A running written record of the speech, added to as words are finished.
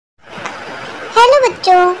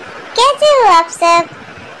बच्चों, कैसे हो आप सब।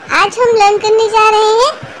 आज हम लर्न करने जा रहे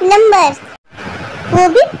हैं नंबर्स, वो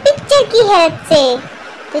भी पिक्चर की हेल्प से।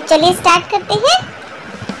 तो चलिए स्टार्ट करते हैं।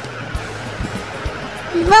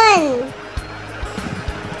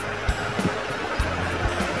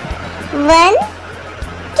 1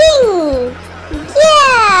 किंग,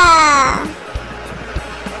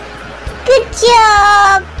 गुड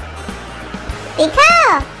जॉब। देखा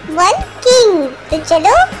 1 किंग। तो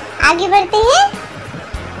चलो आगे बढ़ते हैं।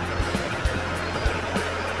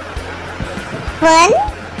 1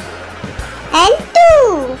 and 2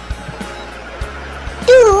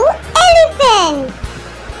 elephant,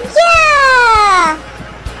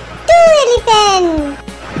 2 elephant।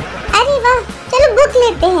 अरे वाह, चलो बुक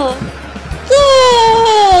लेते हैं। ये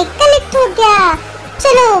कलेक्ट हो गया।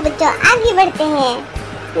 चलो बच्चों आगे बढ़ते हैं।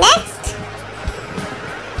 Next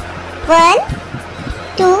 1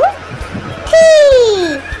 2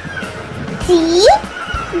 3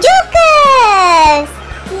 jokers,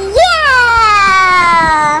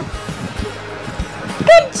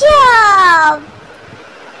 good job.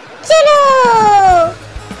 चलो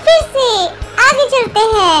फिर से आगे चलते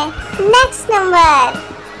हैं। Next number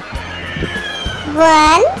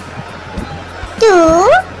 1 2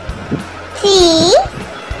 3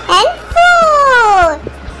 and 4,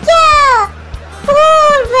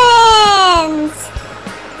 4 vans।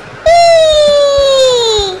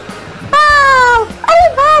 अरे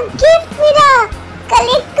वाह, गिफ्ट मिला।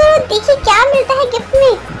 कलेक्ट करो, देखिए क्या मिलता है गिफ्ट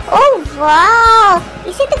में। ओह वाह,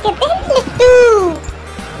 इसे तो कहते हैं लड्डू।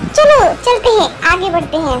 चलो चलते हैं, आगे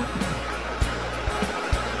बढ़ते हैं।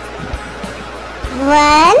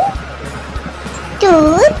 1 2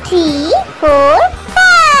 3 4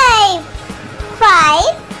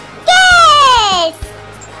 5 cats,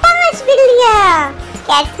 5 बिल्लियाँ।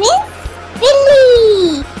 कैट मीन्स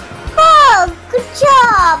बिल्ली। Good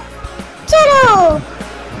job. चलो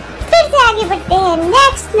फिर से आगे बढ़ते हैं।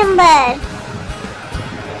 नेक्स्ट नंबर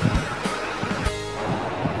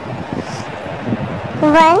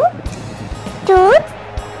 1 2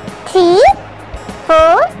 3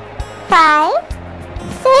 4 5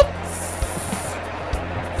 6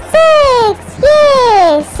 ये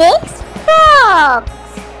 6 frogs।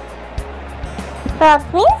 frog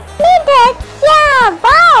means leader।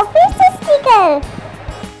 वाह, फिर से स्टिकर।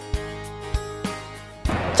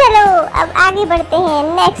 चलो अब आगे बढ़ते हैं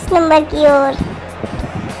नेक्स्ट नंबर की ओर।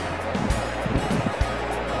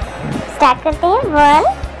 स्टार्ट करते हैं। 1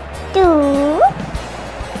 2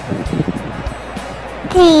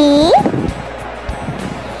 3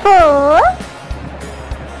 4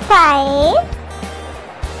 5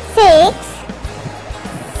 6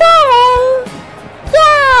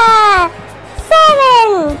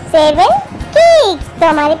 7 केक्स। तो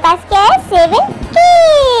हमारे पास क्या है? 7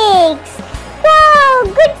 cakes. Wow,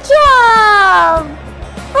 good job.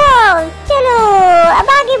 Wow, चलो अब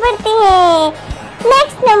आगे बढ़ते हैं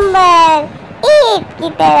नेक्स्ट नंबर 8 की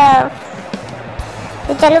तरफ।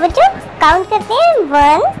 तो चलो बच्चों काउंट करते हैं।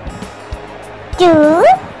 1 2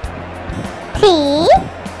 3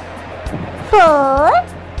 4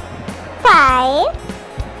 5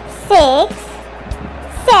 6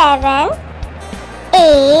 7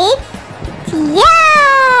 8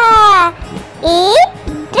 8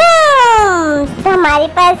 ड्रम्स। तो हमारे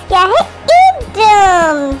पास क्या है? 8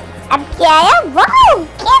 ड्रम्स। अब क्या आया? वाओ,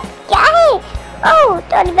 क्या है? ओह,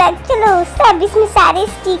 ट्रॉली बैग। चलो सब इसमें सारे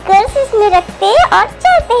स्टिकर्स इसमें रखते हैं और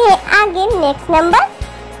चलते हैं आगे नेक्स्ट नंबर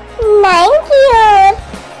 9 की ओर।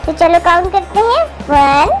 तो चलो काउंट करते हैं।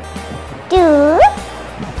 1 2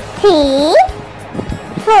 3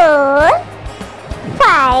 4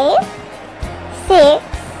 5 6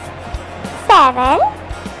 7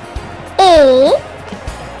 8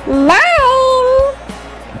 9।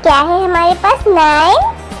 क्या है हमारे पास?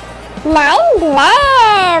 9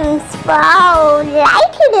 लैम्प्स। वाओ,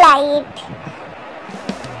 लाइट ही लाइट।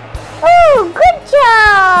 ओह, गुड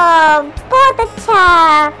जॉब, बहुत अच्छा।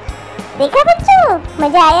 देखा बच्चों,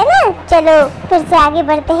 मजा आया ना। चलो फिर से आगे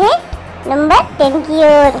बढ़ते हैं नंबर 10 की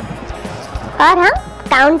ओर और हम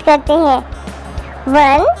काउंट करते हैं।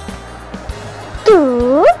 1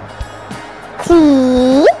 2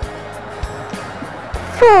 3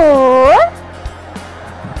 4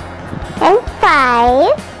 and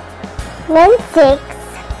 5 then 6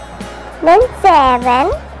 then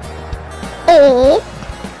 7 8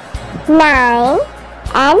 9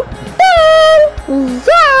 and 10।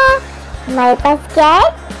 हमारे पास क्या है?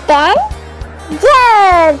 10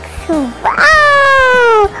 जग्स।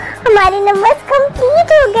 वाओ, हमारे नंबर्स कंप्लीट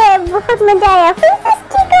हो गए। बहुत मजा आया। फिर से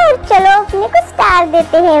स्टिकर। चलो अपने को स्टार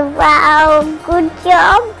देते हैं। वाओ, गुड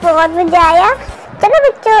जॉब, बहुत मजा आया। चलो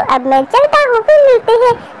बच्चों अब मैं चलता हूँ, फिर मिलते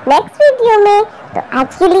हैं नेक्स्ट वीडियो। वीडियो में। तो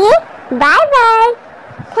आज के लिए बाय बाय।